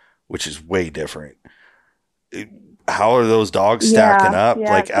 which is way different. How are those dogs stacking up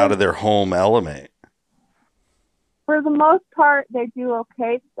like out of their home element? For the most part, they do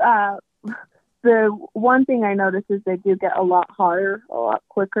okay. The one thing I notice is they do get a lot harder, a lot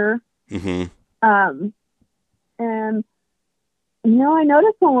quicker. Mm-hmm. And, I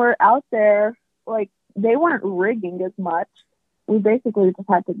noticed when we're out there, like, they weren't rigging as much. We basically just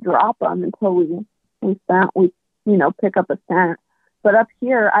had to drop them until we pick up a scent. But up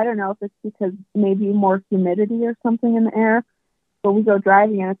here, I don't know if it's because maybe more humidity or something in the air, but we go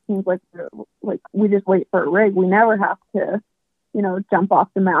driving and it seems like we just wait for a rig. We never have to, jump off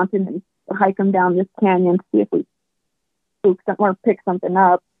the mountain and hike them down this canyon to see if we spook something or pick something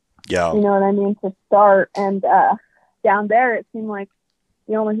up. Yeah. You know what I mean? To start. And down there, it seemed like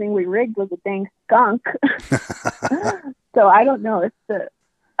the only thing we rigged was a dang skunk. So I don't know if the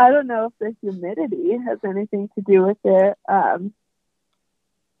humidity has anything to do with it.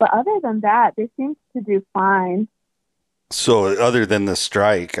 But other than that, they seem to do fine. So other than the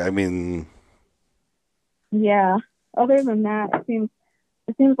strike, I mean, yeah. Other than that, it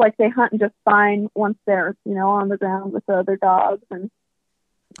seems like they hunt just fine once they're on the ground with the other dogs. And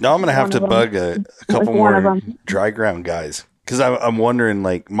now I'm gonna have to bug a couple more dry ground guys, because I'm wondering,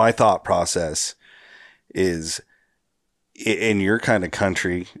 like, my thought process is in your kind of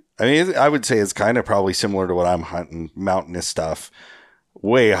country. I mean, I would say it's kind of probably similar to what I'm hunting, mountainous stuff,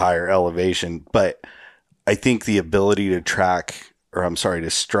 way higher elevation. But I think the ability to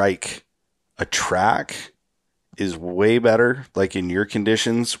strike a track is way better, like in your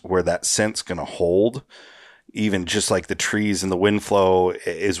conditions where that scent's going to hold. Even just like the trees and the wind flow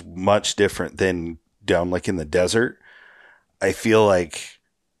is much different than down like in the desert. I feel like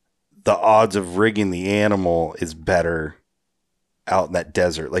the odds of rigging the animal is better out in that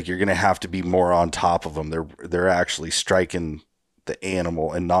desert. Like you're going to have to be more on top of them. They're actually striking the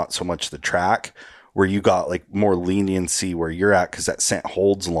animal and not so much the track, where you got like more leniency where you're at because that scent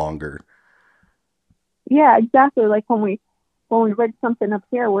holds longer. Yeah, exactly. Like when we rig something up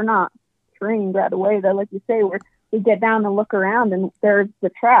here, we're not trained right away. Though, like you say, we get down and look around, and there's the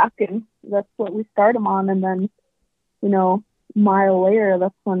track, and that's what we start them on. And then, mile later,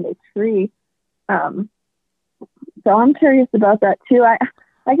 that's when they tree. So I'm curious about that too.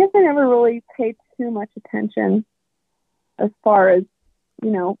 I guess I never really paid too much attention as far as,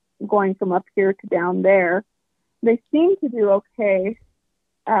 going from up here to down there. They seem to do okay.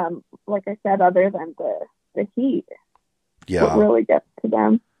 Like I said, other than the heat. Yeah. What really gets to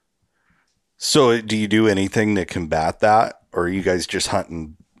them. So do you do anything to combat that? Or are you guys just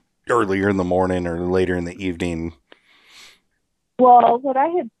hunting earlier in the morning or later in the evening? Well, what I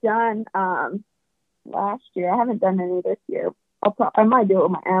had done last year, I haven't done any this year. I might do it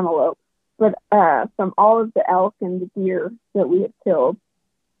with my antelope. But from all of the elk and the deer that we had killed,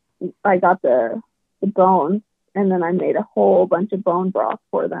 I got the bones, and then I made a whole bunch of bone broth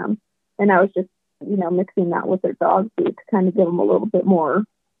for them. And I was just, mixing that with their dog food to kind of give them a little bit more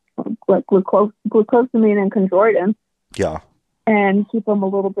like glucosamine and chondroitin. Yeah. And keep them a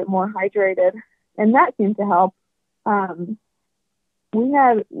little bit more hydrated. And that seemed to help. We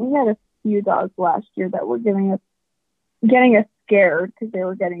had a few dogs last year that were getting us scared because they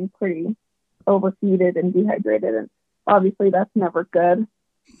were getting pretty overheated and dehydrated. And obviously that's never good.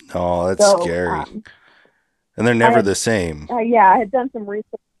 Oh, that's So, scary. And they're I never had, the same. yeah, I had done some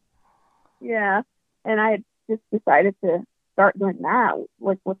research. Yeah, and I had just decided to start doing that,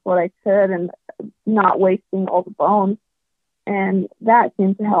 like with what I could, and not wasting all the bones, and that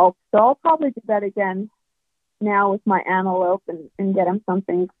seemed to help. So I'll probably do that again now with my antelope, and get them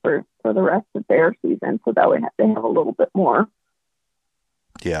something for the rest of their season, so that way they have a little bit more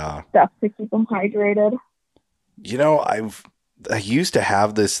Yeah. stuff to keep them hydrated. You know, I used to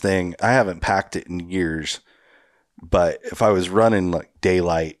have this thing. I haven't packed it in years, but if I was running like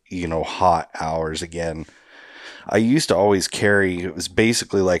daylight, hot hours again, I used to always carry, it was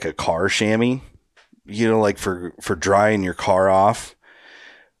basically like a car chamois, like for drying your car off.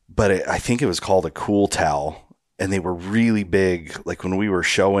 But I think it was called a cool towel. And they were really big. Like when we were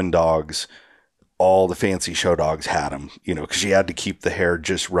showing dogs, all the fancy show dogs had them, because you had to keep the hair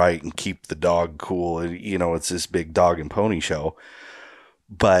just right and keep the dog cool. It's this big dog and pony show.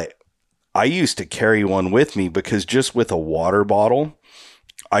 But I used to carry one with me because just with a water bottle,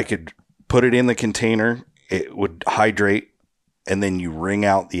 I could put it in the container, it would hydrate, and then you wring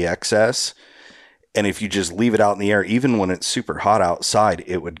out the excess. And if you just leave it out in the air, even when it's super hot outside,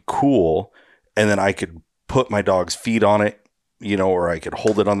 it would cool. And then I could put my dog's feet on it, or I could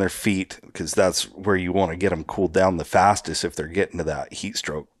hold it on their feet, because that's where you want to get them cooled down the fastest if they're getting to that heat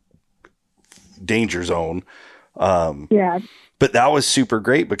stroke danger zone. Yeah. But that was super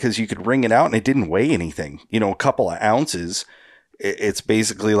great because you could wring it out and it didn't weigh anything. A couple of ounces. It's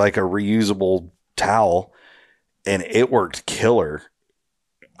basically like a reusable towel, and it worked killer.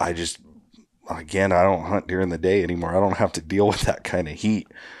 Again, I don't hunt during the day anymore. I don't have to deal with that kind of heat.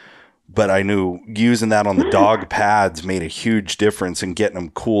 But I knew using that on the dog pads made a huge difference in getting them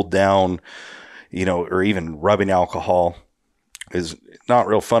cooled down, or even rubbing alcohol is not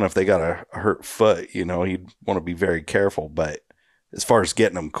real fun if they got a hurt foot. You'd want to be very careful. But as far as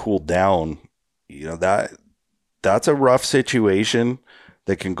getting them cooled down, that's a rough situation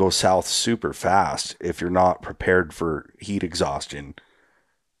that can go south super fast if you're not prepared for heat exhaustion.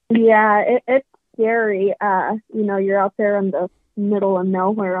 Yeah, it's scary. You're out there in the middle of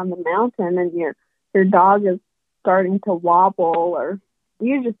nowhere on the mountain, and your dog is starting to wobble, or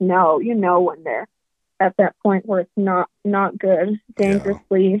you just know when they're at that point where it's not good,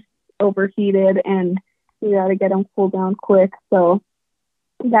 dangerously overheated, and you got to get them cooled down quick. So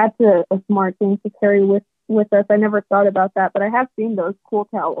that's a smart thing to carry with us. I never thought about that, but I have seen those cool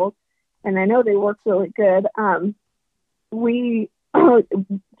towels, and I know they work really good. We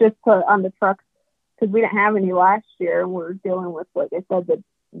just put on the trucks because we didn't have any last year, and we're dealing with, like I said, the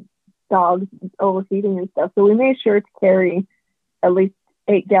dogs overheating and stuff. So we made sure to carry at least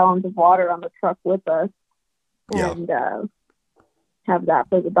 8 gallons of water on the truck with us, and have that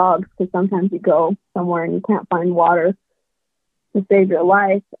for the dogs, because sometimes you go somewhere and you can't find water to save your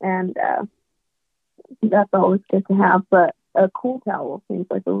life, and that's always good to have. But a cool towel seems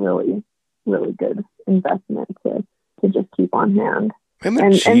like a really, really good investment to just keep on hand.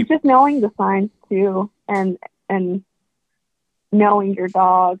 And just knowing the signs too, and knowing your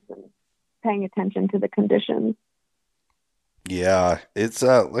dogs and paying attention to the conditions. Yeah, it's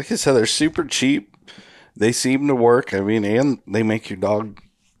like I said, they're super cheap. They seem to work. I mean, and they make your dog.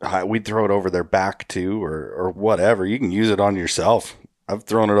 We'd throw it over their back too, or whatever. You can use it on yourself. I've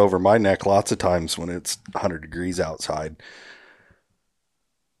thrown it over my neck lots of times when it's 100 degrees outside.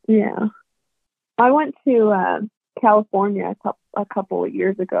 Yeah, I went to California a couple of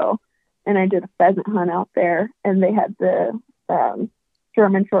years ago, and I did a pheasant hunt out there, and they had the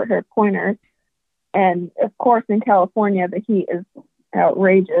German short-haired pointers, and of course in California the heat is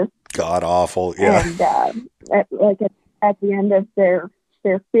outrageous, god awful. Yeah. And at the end of their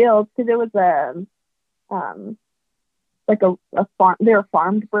field, because it was like a farm, they were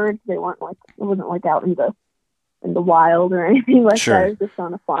farmed birds. They weren't like, it wasn't like out in the wild or anything like Sure. that. It was just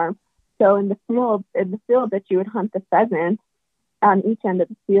on a farm. So in the field that you would hunt the pheasant, on each end of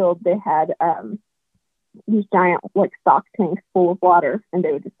the field, they had these giant like stock tanks full of water, and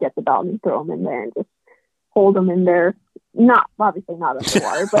they would just get the dog and throw them in there and just hold them in there. Obviously not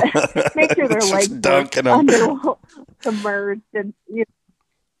underwater, but make sure their legs are submerged, and you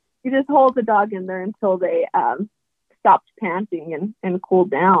just hold the dog in there until they stopped panting and cooled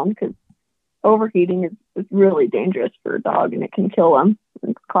down, because overheating is really dangerous for a dog, and it can kill them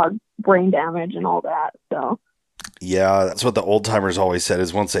and cause brain damage and all that. So yeah, that's what the old timers always said,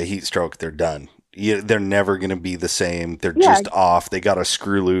 is once they heat stroke, they're done. They're never going to be the same. They're just off. They got to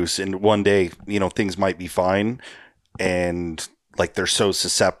screw loose, and one day, things might be fine, and like they're so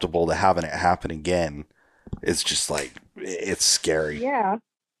susceptible to having it happen again. It's just like, it's scary. Yeah,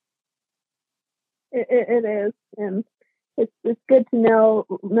 it is. And it's good to know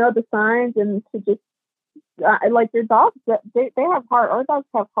the signs and to just like your dogs, that they have heart. Our dogs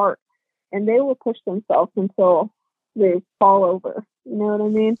have heart, and they will push themselves until they fall over. You know what I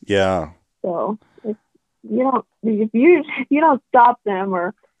mean? Yeah. So if you don't stop them,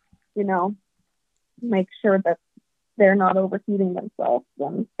 or make sure that they're not overheating themselves,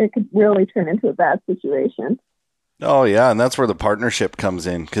 then it could really turn into a bad situation. Oh yeah, and that's where the partnership comes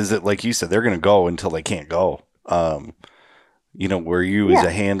in, because like you said, they're going to go until they can't go. Where you as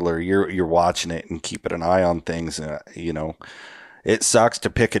a handler, you're watching it and keeping an eye on things. It sucks to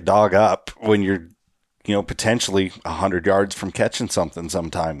pick a dog up when you're, potentially 100 yards from catching something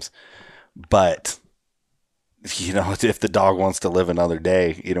sometimes. But, if the dog wants to live another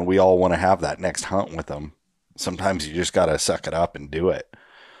day, we all want to have that next hunt with them. Sometimes you just got to suck it up and do it.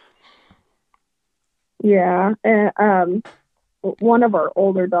 Yeah. And one of our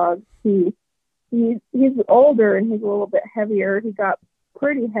older dogs, he's older and he's a little bit heavier. He got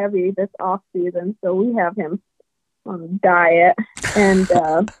pretty heavy this off season, so we have him on diet. And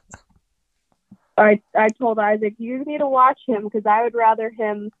I told Isaac, you need to watch him, because I would rather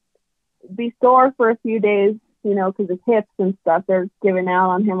him be sore for a few days, because his hips and stuff, they're giving out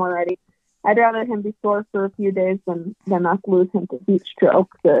on him already. I'd rather him be sore for a few days than us lose him to heat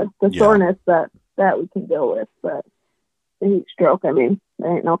stroke. The soreness that we can deal with, but the heat stroke, I mean,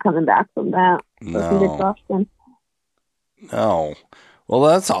 there ain't no coming back from that. No. No. Well,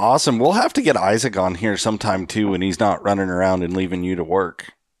 that's awesome. We'll have to get Isaac on here sometime too, when he's not running around and leaving you to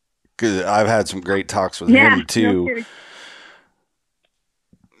work. Because I've had some great talks with him too.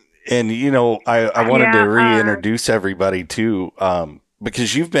 And I wanted to reintroduce everybody too,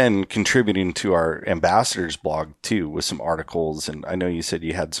 because you've been contributing to our ambassadors blog too with some articles, and I know you said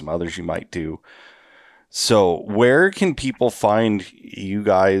you had some others you might do. So where can people find you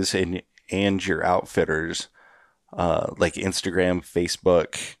guys and your outfitters, like Instagram,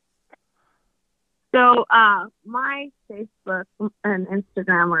 Facebook? So my Facebook and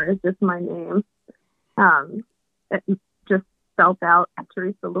Instagram is just my name. It just spelled out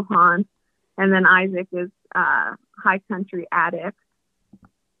Teresa Lujan. And then Isaac is High Country Addict.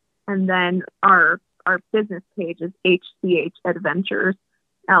 And then our business page is HCH Adventures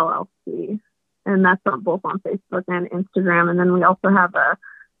LLC. And that's both on Facebook and Instagram. And then we also have a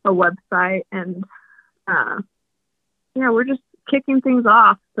website. And we're just kicking things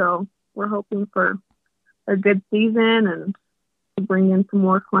off. So we're hoping for a good season and to bring in some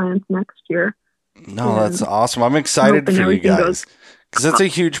more clients next year. No, that's awesome. I'm excited for you guys, because it's a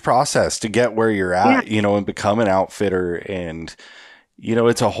huge process to get where you're at, and become an outfitter. And,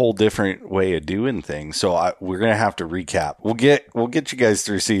 it's a whole different way of doing things. So we're going to have to recap. We'll get you guys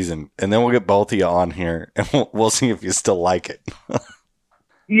through season, and then we'll get both of you on here, and we'll see if you still like it.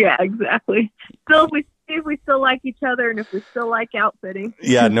 Yeah, exactly. Still, if we still like each other, and if we still like outfitting.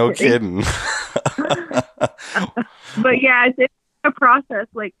 Yeah, no kidding. But yeah, it's a process.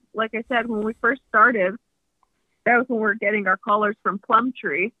 Like I said, when we first started, that was when we were getting our collars from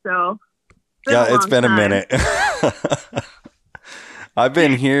Plumtree. So it's been a minute. I've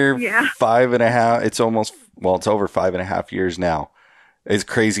been here 5.5. It's over 5.5 years now. It's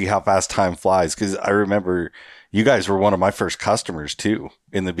crazy how fast time flies, because I remember you guys were one of my first customers too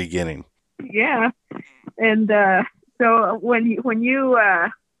in the beginning. Yeah. And so when you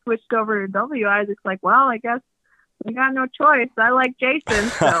switched over to W, I was like, well, I guess we got no choice. I like Jason,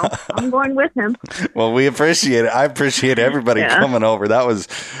 so I'm going with him. Well, we appreciate it. I appreciate everybody coming over. I was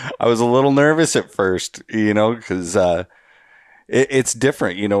a little nervous at first, because it's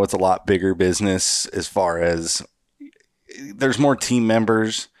different. It's a lot bigger business as far as there's more team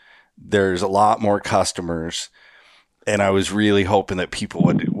members. There's a lot more customers. And I was really hoping that people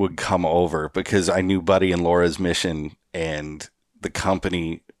would come over, because I knew Buddy and Laura's mission and the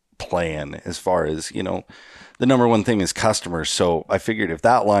company plan as far as, the number one thing is customers. So I figured if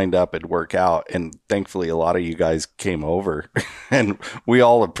that lined up, it'd work out. And thankfully, a lot of you guys came over and we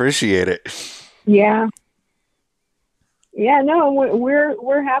all appreciate it. Yeah. Yeah, no,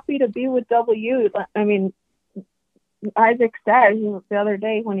 we're happy to be with W. I mean, Isaac said the other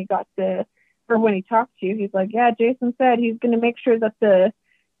day when he talked to you, he's like, yeah, Jason said he's going to make sure that the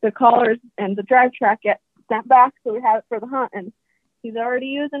collars and the drive track get sent back so we have it for the hunt. And he's already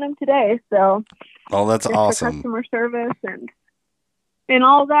using them today. So, that's awesome. The customer service and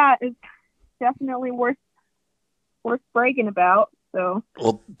all that is definitely worth bragging about. So,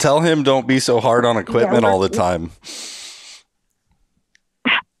 well, tell him don't be so hard on equipment all the time.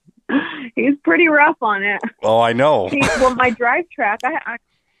 He's pretty rough on it. Oh, I know. My drive track, I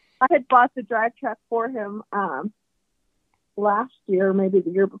had bought the drive track for him last year, maybe the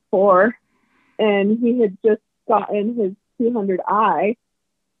year before, and he had just gotten 200i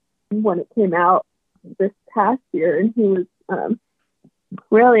when it came out this past year, and he was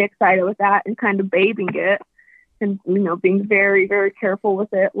really excited with that and kind of babying it and, being very, very careful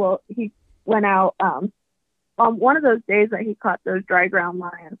with it. Well, he went out on one of those days that he caught those dry ground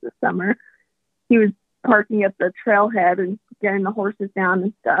lions this summer. He was parking at the trailhead and getting the horses down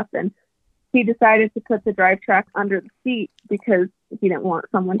and stuff, and he decided to put the drive track under the seat because he didn't want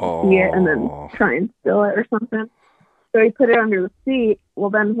someone to see it and then try and steal it or something. So he put it under the seat. Well,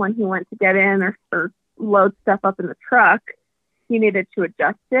 then when he went to get in or load stuff up in the truck, he needed to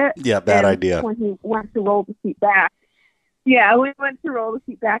adjust it. Yeah, bad idea. When he went to roll the seat back, he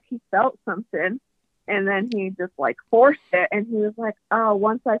felt something. And then he just forced it, and he was like, "Oh,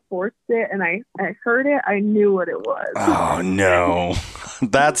 once I forced it and I heard it, I knew what it was." Oh no,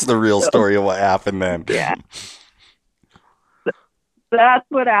 that's the real story of what happened then. Yeah, that's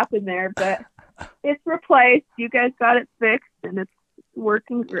what happened there. But it's replaced. You guys got it fixed, and it's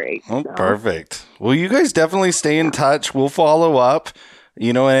working great. Oh, so. Perfect. Well, you guys definitely stay in touch. We'll follow up.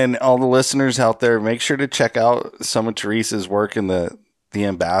 And all the listeners out there, make sure to check out some of Teresa's work in the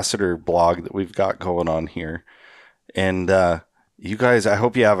Ambassador blog that we've got going on here. And you guys, I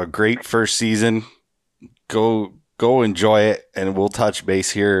hope you have a great first season. Go enjoy it, and we'll touch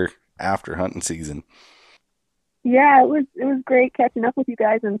base here after hunting season. Yeah, it was great catching up with you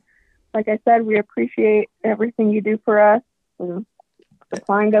guys, and like I said, we appreciate everything you do for us, and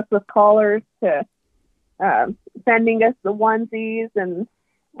supplying us with callers to sending us the onesies and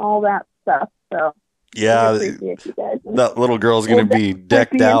all that stuff. So yeah, that little girl's going to be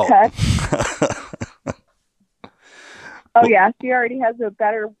decked out. Oh, yeah. She already has a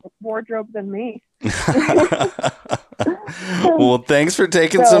better wardrobe than me. Well, thanks for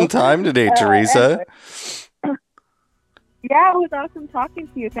taking some time today, Teresa. Yeah, it was awesome talking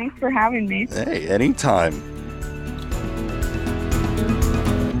to you. Thanks for having me. Hey, anytime.